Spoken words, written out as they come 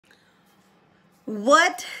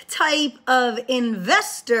What type of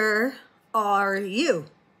investor are you?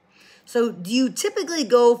 So do you typically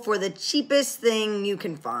go for the cheapest thing you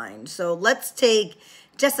can find? So let's take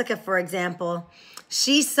Jessica, for example.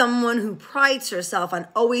 She's someone who prides herself on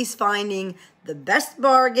always finding the best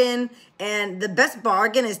bargain, and the best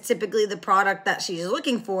bargain is typically the product that she's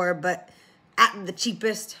looking for, but at the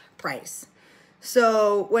cheapest price.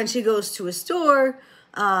 So when she goes to a store,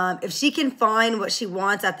 if she can find what she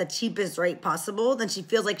wants at the cheapest rate possible, then she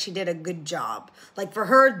feels like she did a good job. Like for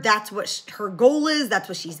her, that's what her goal is. That's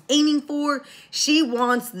what she's aiming for. She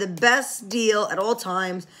wants the best deal at all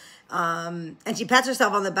times. And she pats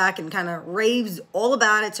herself on the back and kind of raves all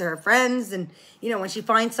about it to her friends. And, when she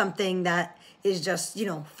finds something that is just,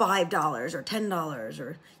 $5 or $10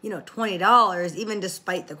 or, $20, even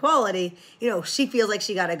despite the quality, she feels like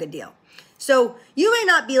she got a good deal. So you may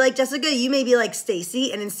not be like Jessica, you may be like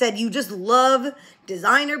Stacy, and instead you just love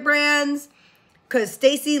designer brands, because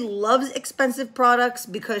Stacy loves expensive products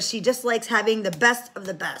because she just likes having the best of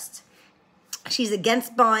the best. She's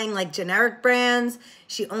against buying like generic brands.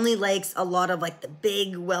 She only likes a lot of like the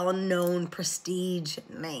big, well-known prestige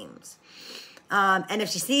names. And if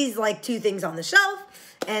she sees like two things on the shelf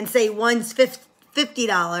and say one's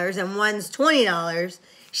 $50 and one's $20,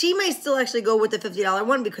 she may still actually go with the $50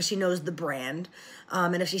 one because she knows the brand.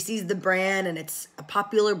 And if she sees the brand and it's a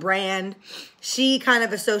popular brand, she kind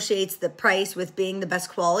of associates the price with being the best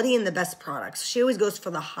quality and the best products. She always goes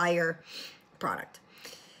for the higher product.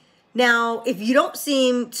 Now, if you don't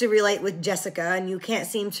seem to relate with Jessica and you can't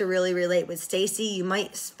seem to really relate with Stacy, you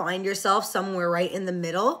might find yourself somewhere right in the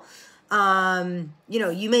middle.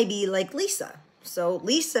 You may be like Lisa. So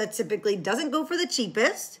Lisa typically doesn't go for the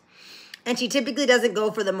cheapest. And she typically doesn't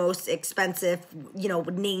go for the most expensive,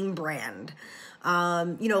 name brand.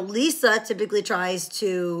 Lisa typically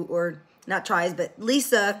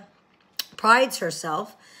Lisa prides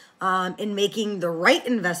herself in making the right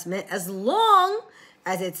investment as long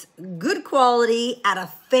as it's good quality at a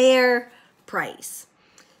fair price.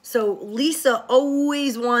 So Lisa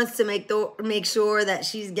always wants to make sure that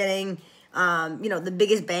she's getting, the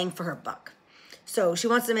biggest bang for her buck. So she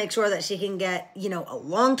wants to make sure that she can get, a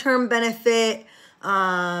long-term benefit,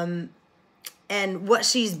 and what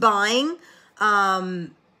she's buying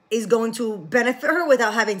is going to benefit her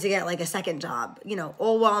without having to get like a second job,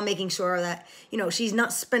 all while making sure that, she's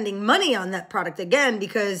not spending money on that product again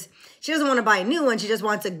because she doesn't want to buy a new one. She just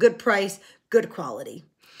wants a good price, good quality.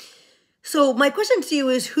 So my question to you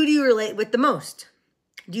is, who do you relate with the most?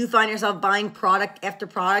 Do you find yourself buying product after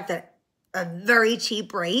product at a very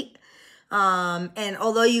cheap rate? And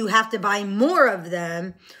although you have to buy more of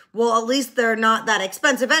them, well, at least they're not that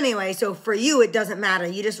expensive anyway. So for you, it doesn't matter.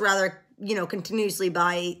 You just rather, continuously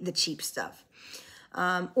buy the cheap stuff.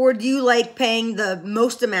 Or do you like paying the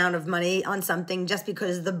most amount of money on something just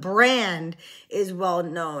because the brand is well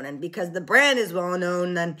known? And because the brand is well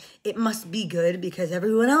known, then it must be good because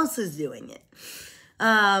everyone else is doing it.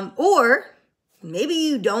 Or maybe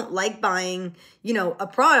you don't like buying, a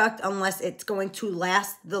product unless it's going to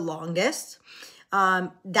last the longest.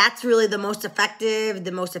 That's really the most effective,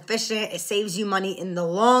 the most efficient. It saves you money in the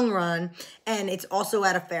long run, and it's also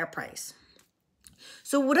at a fair price.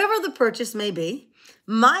 So whatever the purchase may be,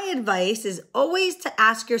 my advice is always to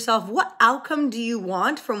ask yourself, what outcome do you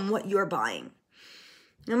want from what you're buying?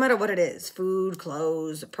 No matter what it is, food,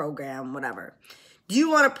 clothes, a program, whatever. Do you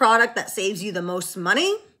want a product that saves you the most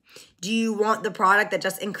money? Do you want the product that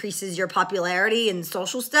just increases your popularity and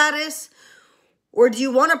social status? Or do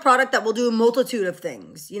you want a product that will do a multitude of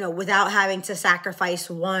things, without having to sacrifice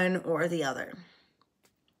one or the other?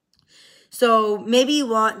 So maybe you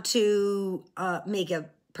want to make a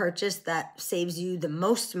purchase that saves you the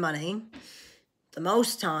most money, the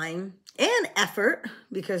most time, and effort,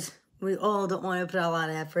 because we all don't want to put a lot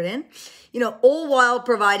of effort in, all while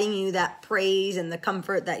providing you that praise and the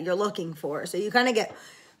comfort that you're looking for. So you kind of get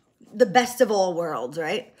the best of all worlds,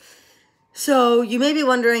 right? So you may be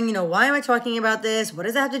wondering, why am I talking about this? What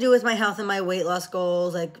does that have to do with my health and my weight loss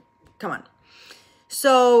goals? Like, come on.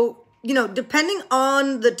 So, depending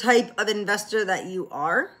on the type of investor that you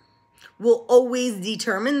are, will always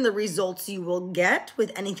determine the results you will get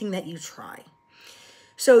with anything that you try.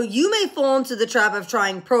 So you may fall into the trap of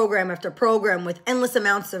trying program after program with endless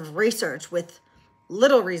amounts of research with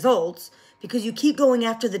little results because you keep going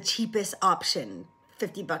after the cheapest option.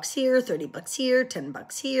 $50 here, $30 here,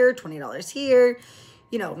 $10 here, $20 here,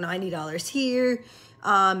 $90 here.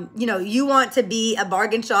 You want to be a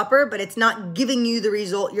bargain shopper, but it's not giving you the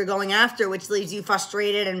result you're going after, which leaves you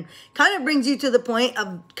frustrated and kind of brings you to the point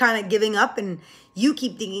of kind of giving up. And you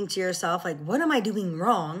keep thinking to yourself, like, what am I doing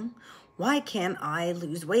wrong? why can't I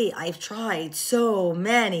lose weight? I've tried so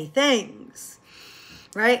many things,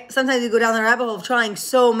 right? Sometimes we go down the rabbit hole of trying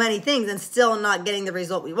so many things and still not getting the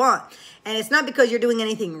result we want. And it's not because you're doing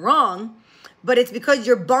anything wrong, but it's because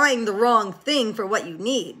you're buying the wrong thing for what you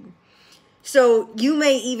need. So you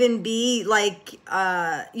may even be like,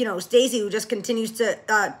 Stacy, who just continues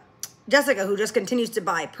to, Jessica, who just continues to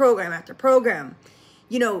buy program after program.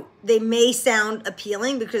 They may sound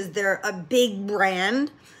appealing because they're a big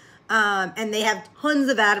brand, and they have tons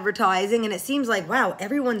of advertising, and it seems like, wow,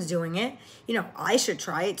 everyone's doing it. I should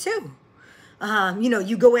try it too.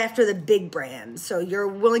 You go after the big brands, so you're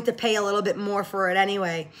willing to pay a little bit more for it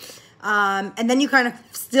anyway. And then you kind of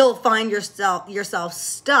still find yourself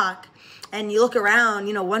stuck, and you look around,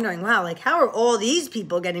 wondering, wow, like, how are all these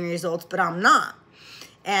people getting results, but I'm not?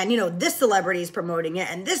 And, this celebrity is promoting it,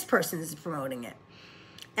 and this person is promoting it.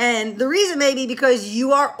 And the reason may be because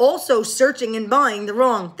you are also searching and buying the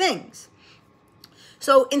wrong things.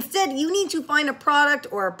 So instead, you need to find a product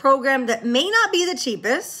or a program that may not be the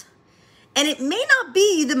cheapest, and it may not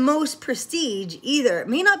be the most prestige either. It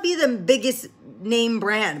may not be the biggest name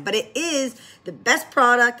brand, but it is the best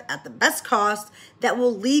product at the best cost that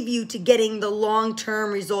will lead you to getting the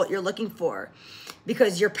long-term result you're looking for,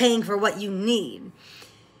 because you're paying for what you need.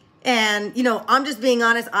 And, I'm just being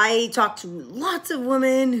honest. I talk to lots of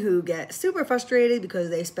women who get super frustrated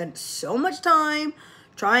because they spent so much time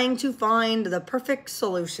trying to find the perfect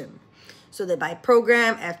solution. So they buy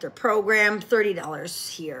program after program, $30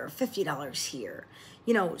 here, $50 here.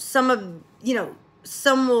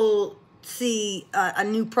 Some will see a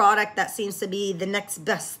new product that seems to be the next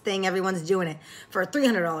best thing. Everyone's doing it for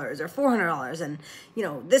 $300 or $400. And,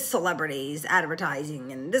 this celebrity's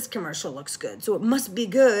advertising and this commercial looks good. So it must be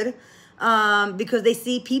good because they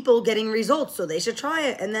see people getting results. So they should try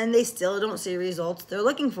it. And then they still don't see results they're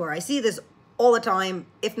looking for. I see this all the time,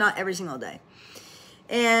 if not every single day.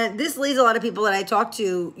 And this leads a lot of people that I talk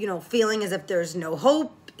to, feeling as if there's no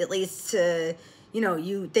hope. It leads to,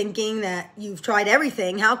 you thinking that you've tried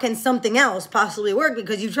everything. How can something else possibly work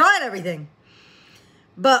because you've tried everything?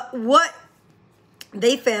 But what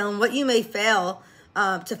they found, what you may fail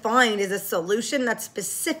to find, is a solution that's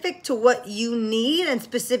specific to what you need and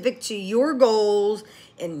specific to your goals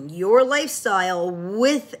and your lifestyle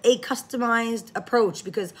with a customized approach,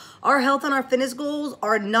 because our health and our fitness goals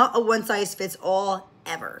are not a one-size-fits-all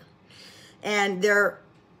ever. And they're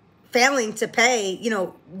failing to pay,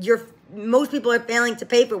 most people are failing to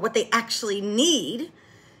pay for what they actually need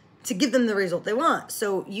to give them the result they want.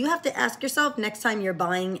 So you have to ask yourself next time you're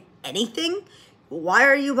buying anything, why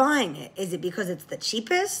are you buying it? Is it because it's the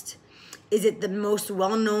cheapest? Is it the most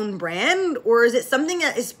well-known brand? Or is it something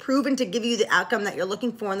that is proven to give you the outcome that you're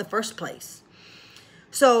looking for in the first place?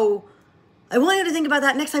 So I want you to think about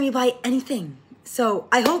that next time you buy anything. So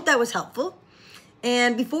I hope that was helpful.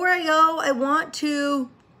 And before I go, I want to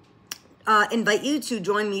invite you to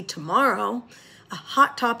join me tomorrow. A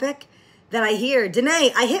hot topic that I hear,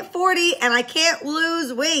 Danae, I hit 40 and I can't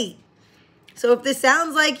lose weight. So if this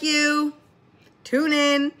sounds like you, tune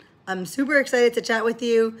in. I'm super excited to chat with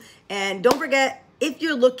you. And don't forget, if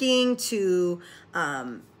you're looking to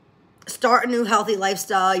start a new healthy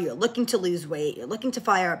lifestyle, you're looking to lose weight, you're looking to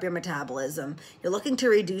fire up your metabolism, you're looking to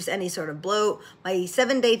reduce any sort of bloat, my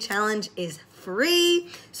 7-day challenge is free.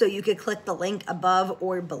 So you could click the link above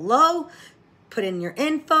or below, put in your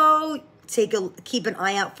info, keep an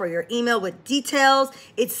eye out for your email with details.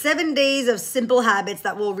 It's 7 days of simple habits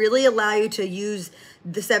that will really allow you to use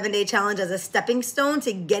the 7-day challenge as a stepping stone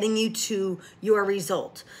to getting you to your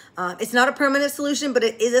result. It's not a permanent solution, but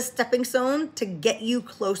it is a stepping stone to get you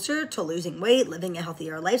closer to losing weight, living a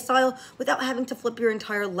healthier lifestyle without having to flip your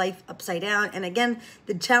entire life upside down. And again,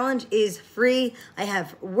 the challenge is free. I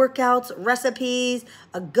have workouts, recipes,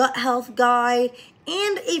 a gut health guide,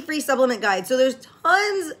 and a free supplement guide. So there's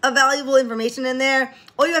tons of valuable information in there.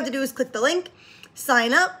 All you have to do is click the link,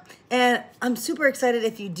 sign up, and I'm super excited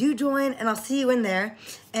if you do join, and I'll see you in there.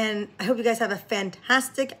 And I hope you guys have a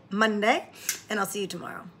fantastic Monday, and I'll see you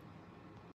tomorrow.